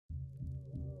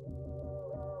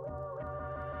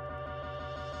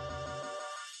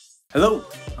Hello,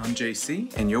 I'm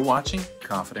JC, and you're watching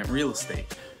Confident Real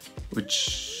Estate, which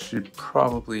should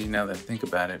probably, now that I think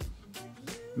about it,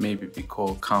 maybe be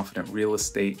called Confident Real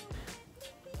Estate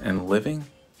and Living.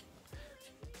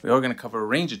 We are going to cover a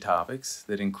range of topics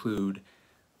that include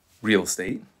real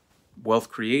estate, wealth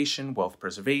creation, wealth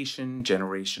preservation,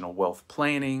 generational wealth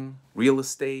planning, real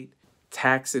estate,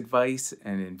 tax advice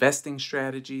and investing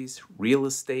strategies, real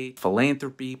estate,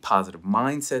 philanthropy, positive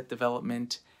mindset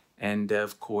development, and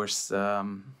of course,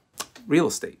 real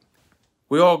estate.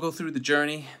 We all go through the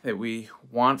journey that we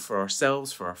want for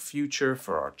ourselves, for our future,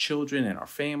 for our children and our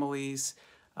families,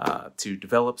 to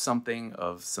develop something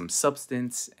of some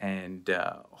substance, and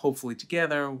hopefully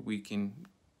together we can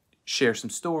share some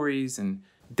stories and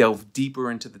delve deeper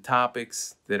into the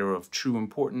topics that are of true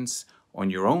importance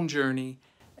on your own journey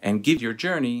and give your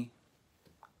journey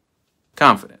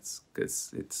confidence, because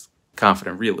it's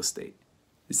Confident Real Estate.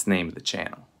 It's the name of the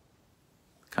channel.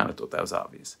 Kind of thought that was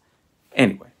obvious.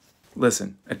 Anyway,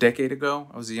 listen, a decade ago,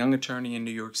 I was a young attorney in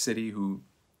New York City who,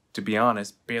 to be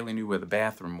honest, barely knew where the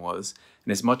bathroom was.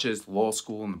 And as much as law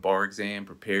school and the bar exam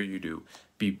prepare you to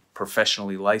be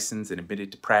professionally licensed and admitted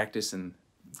to practice and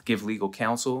give legal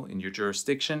counsel in your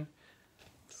jurisdiction,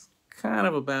 it's kind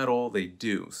of about all they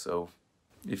do. So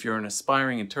if you're an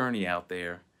aspiring attorney out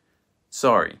there,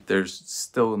 sorry, there's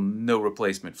still no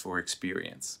replacement for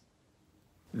experience.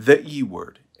 The E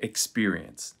word.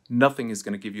 Experience. Nothing is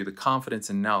going to give you the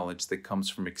confidence and knowledge that comes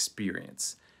from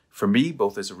experience. For me,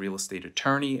 both as a real estate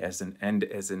attorney and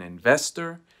as an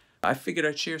investor, I figured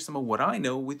I'd share some of what I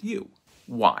know with you.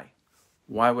 Why?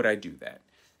 Why would I do that?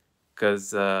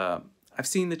 Because I've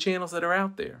seen the channels that are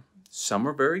out there. Some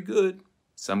are very good,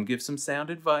 some give some sound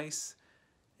advice,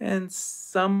 and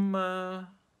some,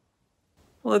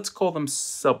 let's call them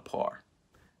subpar.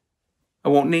 I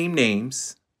won't name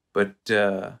names, but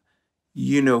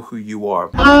you know who you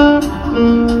are.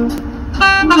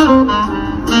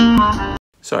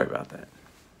 Sorry about that.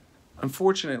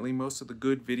 Unfortunately, most of the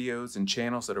good videos and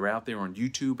channels that are out there on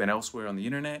YouTube and elsewhere on the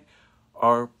internet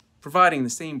are providing the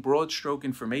same broad stroke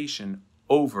information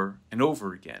over and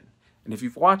over again. And if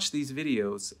you've watched these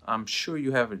videos, I'm sure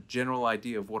you have a general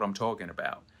idea of what I'm talking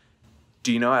about.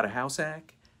 Do you know how to house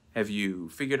hack? Have you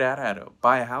figured out how to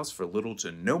buy a house for little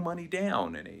to no money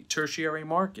down in a tertiary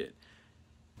market?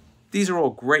 These are all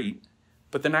great,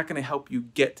 but they're not going to help you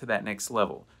get to that next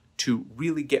level, to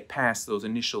really get past those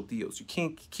initial deals. You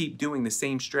can't keep doing the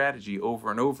same strategy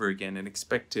over and over again and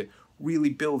expect to really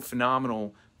build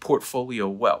phenomenal portfolio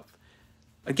wealth.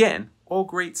 Again, all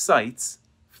great sites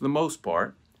for the most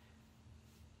part,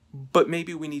 but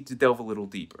maybe we need to delve a little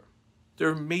deeper. There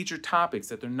are major topics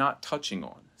that they're not touching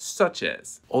on, such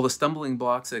as all the stumbling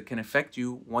blocks that can affect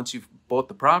you once you've bought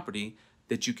the property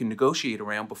that you can negotiate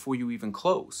around before you even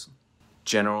close.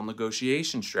 General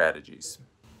negotiation strategies,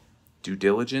 due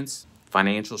diligence,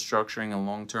 financial structuring and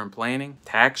long-term planning,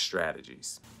 tax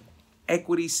strategies,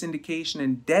 equity syndication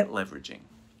and debt leveraging,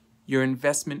 your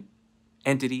investment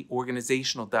entity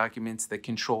organizational documents that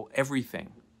control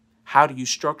everything. How do you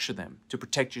structure them to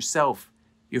protect yourself,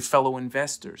 your fellow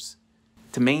investors,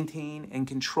 to maintain and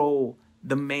control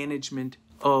the management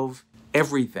of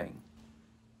everything?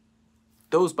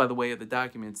 Those, by the way, are the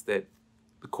documents that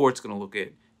the court's going to look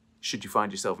at should you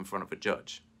find yourself in front of a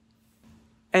judge.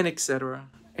 And etc.,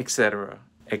 etc.,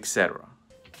 etc.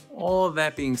 All of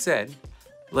that being said,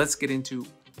 let's get into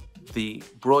the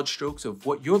broad strokes of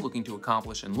what you're looking to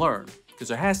accomplish and learn, because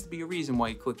there has to be a reason why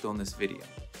you clicked on this video.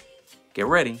 Get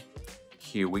ready.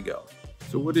 Here we go.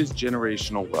 So what is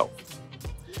generational wealth?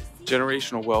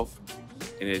 Generational wealth,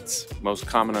 in its most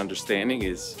common understanding,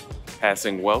 is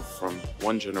passing wealth from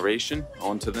one generation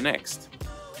on to the next.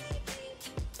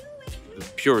 The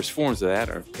purest forms of that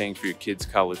are paying for your kids'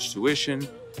 college tuition,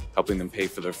 helping them pay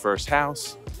for their first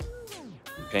house,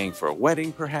 paying for a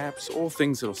wedding perhaps, all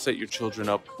things that will set your children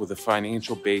up with a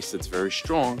financial base that's very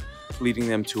strong, leading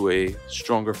them to a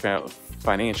stronger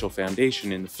financial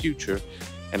foundation in the future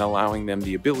and allowing them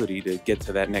the ability to get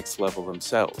to that next level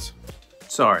themselves.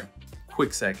 Sorry,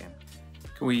 quick second.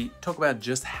 Can we talk about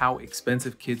just how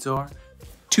expensive kids are?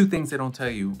 Two things they don't tell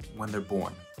you when they're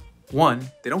born. One,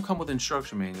 they don't come with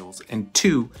instruction manuals, and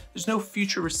two, there's no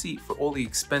future receipt for all the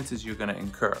expenses you're going to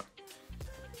incur.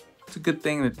 It's a good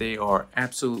thing that they are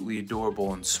absolutely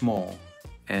adorable and small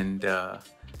and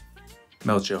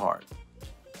melt your heart.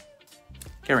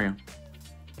 Carry on.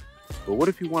 But what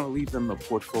if you want to leave them a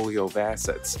portfolio of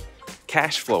assets,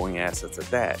 cash flowing assets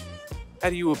at that? How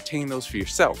do you obtain those for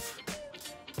yourself?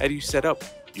 How do you set up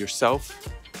yourself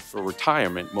for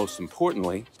retirement, most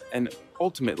importantly, and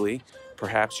ultimately,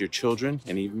 perhaps your children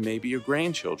and even maybe your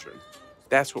grandchildren?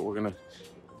 That's what we're going to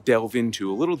delve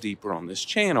into a little deeper on this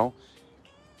channel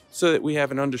so that we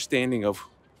have an understanding of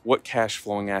what cash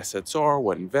flowing assets are,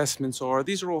 what investments are.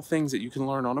 These are all things that you can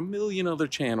learn on a million other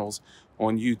channels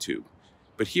on YouTube.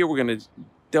 But here we're going to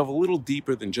delve a little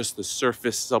deeper than just the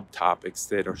surface subtopics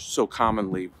that are so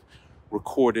commonly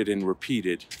recorded and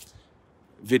repeated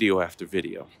video after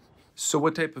video. So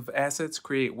what type of assets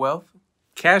create wealth?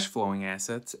 Cash flowing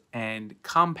assets and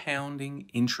compounding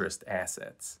interest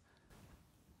assets.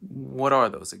 What are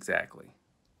those exactly?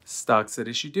 Stocks that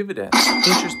issue dividends,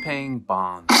 interest-paying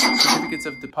bonds, certificates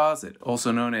of deposit,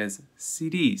 also known as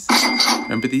CDs.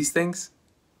 Remember these things?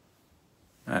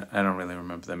 I don't really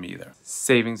remember them either.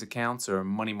 Savings accounts or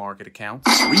money market accounts.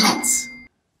 REITs,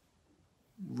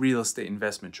 real estate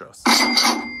investment trusts.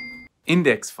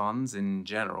 Index funds in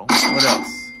general. What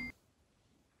else?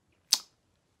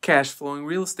 Cash flowing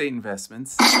real estate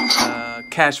investments. And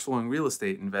cash flowing real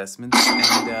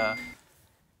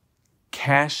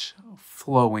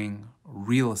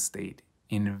estate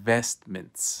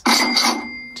investments.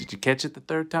 Did you catch it the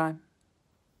third time?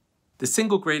 The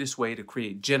single greatest way to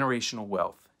create generational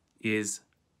wealth is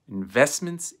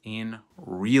investments in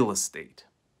real estate.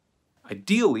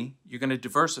 Ideally, you're going to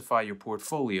diversify your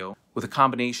portfolio with a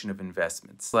combination of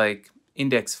investments like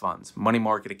index funds, money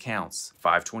market accounts,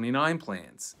 529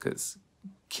 plans, because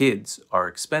kids are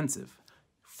expensive,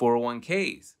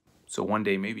 401ks, so one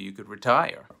day maybe you could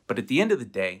retire. But at the end of the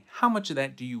day, how much of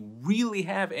that do you really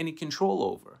have any control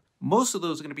over? Most of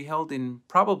those are going to be held in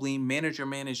probably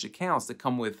manager-managed accounts that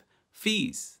come with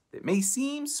fees that may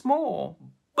seem small,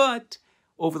 but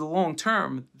over the long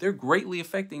term, they're greatly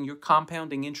affecting your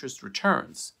compounding interest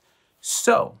returns.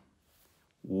 So,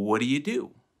 what do you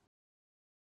do?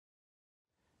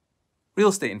 Real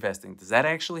estate investing, does that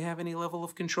actually have any level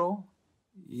of control?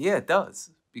 Yeah, it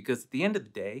does. Because at the end of the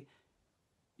day,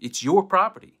 it's your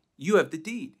property. You have the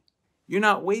deed. You're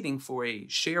not waiting for a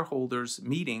shareholders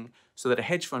meeting so that a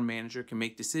hedge fund manager can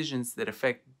make decisions that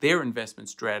affect their investment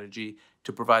strategy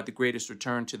to provide the greatest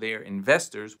return to their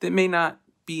investors that may not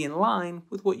be in line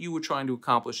with what you were trying to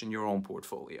accomplish in your own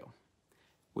portfolio.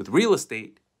 With real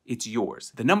estate, it's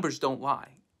yours. The numbers don't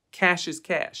lie. Cash is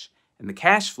cash, and the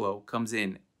cash flow comes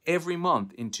in every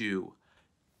month into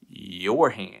your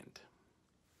hand.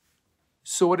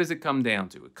 So what does it come down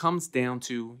to? It comes down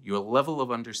to your level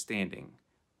of understanding,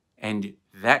 and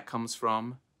that comes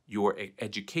from your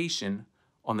education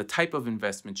on the type of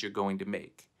investments you're going to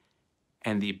make.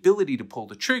 And the ability to pull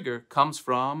the trigger comes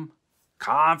from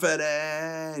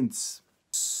confidence.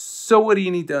 So what do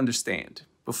you need to understand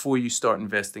before you start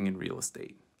investing in real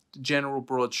estate? The general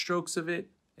broad strokes of it,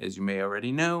 as you may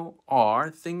already know, are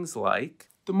things like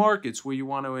the markets where you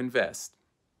want to invest.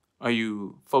 Are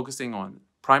you focusing on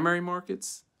primary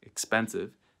markets?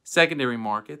 Expensive. Secondary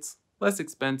markets? Less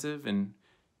expensive and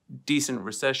decent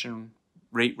recession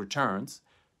rate returns.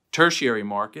 Tertiary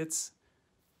markets?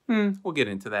 We'll get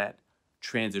into that.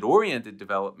 Transit-oriented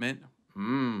development?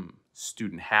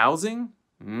 Student housing?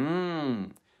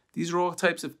 These are all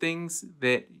types of things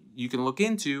that you can look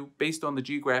into based on the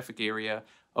geographic area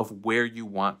of where you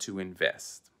want to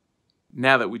invest.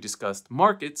 Now that we discussed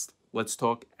markets, let's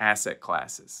talk asset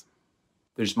classes.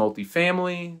 There's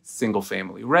multifamily,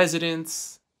 single-family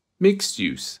residence, mixed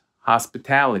use,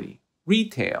 hospitality,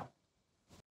 retail,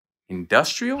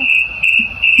 industrial.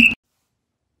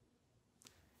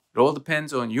 It all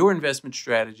depends on your investment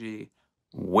strategy,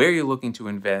 where you're looking to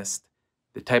invest,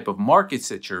 the type of markets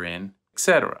that you're in,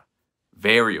 etc.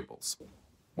 Variables.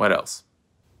 What else?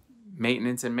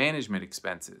 Maintenance and management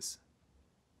expenses,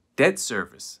 debt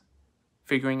service,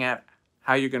 figuring out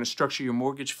how you're going to structure your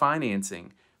mortgage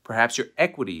financing, perhaps your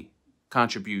equity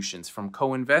contributions from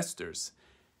co-investors,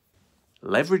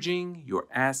 leveraging your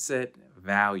asset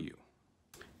value.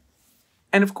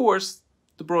 And of course,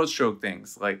 the broad stroke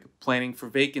things like planning for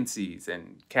vacancies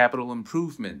and capital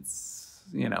improvements.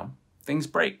 Things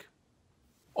break.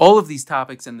 All of these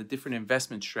topics and the different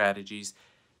investment strategies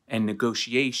and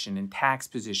negotiation and tax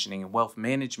positioning and wealth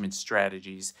management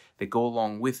strategies that go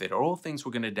along with it are all things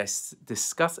we're going to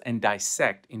discuss and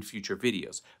dissect in future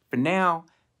videos. For now,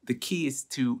 the key is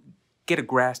to get a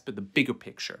grasp of the bigger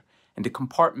picture and to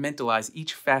compartmentalize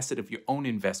each facet of your own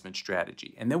investment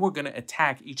strategy. And then we're going to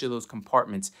attack each of those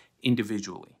compartments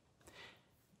individually.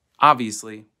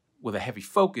 Obviously, with a heavy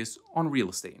focus on real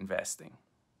estate investing.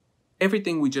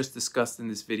 Everything we just discussed in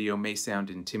this video may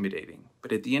sound intimidating,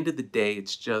 but at the end of the day,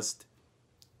 it's just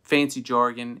fancy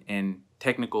jargon and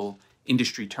technical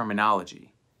industry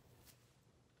terminology.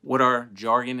 What are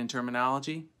jargon and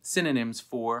terminology? Synonyms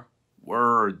for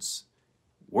words.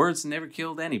 Words never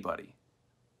killed anybody.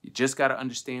 You just got to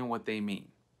understand what they mean.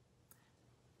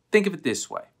 Think of it this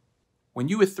way. When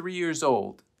you were 3 years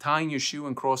old, tying your shoe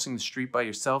and crossing the street by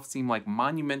yourself seemed like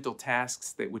monumental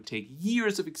tasks that would take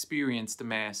years of experience to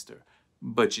master.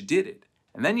 But you did it.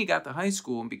 And then you got to high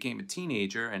school and became a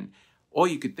teenager, and all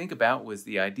you could think about was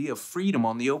the idea of freedom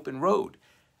on the open road.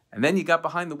 And then you got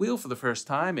behind the wheel for the first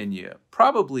time, and you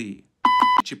probably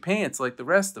your pants like the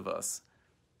rest of us.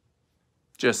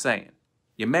 Just saying.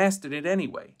 You mastered it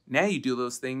anyway. Now you do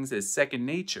those things as second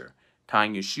nature.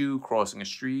 Tying your shoe, crossing a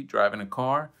street, driving a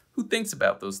car. Who thinks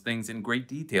about those things in great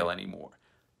detail anymore?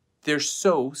 They're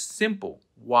so simple.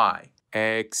 Why?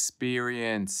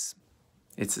 Experience.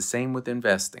 It's the same with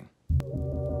investing.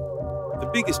 The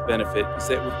biggest benefit is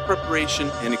that with preparation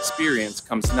and experience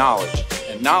comes knowledge,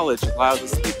 and knowledge allows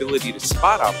us the ability to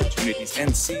spot opportunities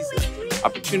and seize them,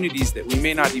 opportunities that we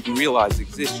may not even realize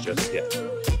exist just yet.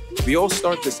 We all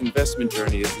start this investment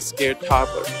journey as a scared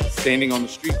toddler, standing on the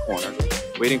street corner,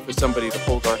 waiting for somebody to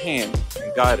hold our hand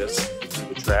and guide us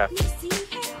through the traffic.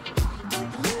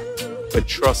 But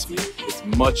trust me, it's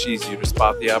much easier to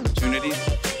spot the opportunities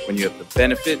when you have the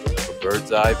benefit of a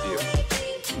bird's eye view.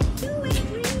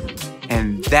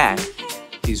 And that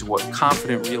is what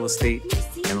confident real estate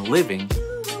and living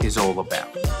is all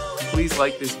about. Please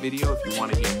like this video if you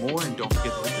want to hear more, and don't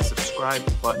forget to hit the subscribe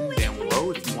button down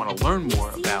below if you want to learn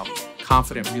more about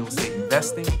confident real estate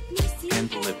investing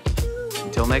and living.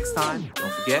 Until next time,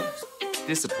 don't forget,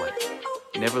 discipline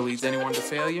never leads anyone to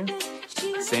failure.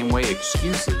 Same way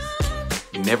excuses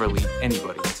never lead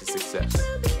anybody to success.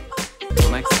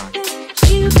 Until next time.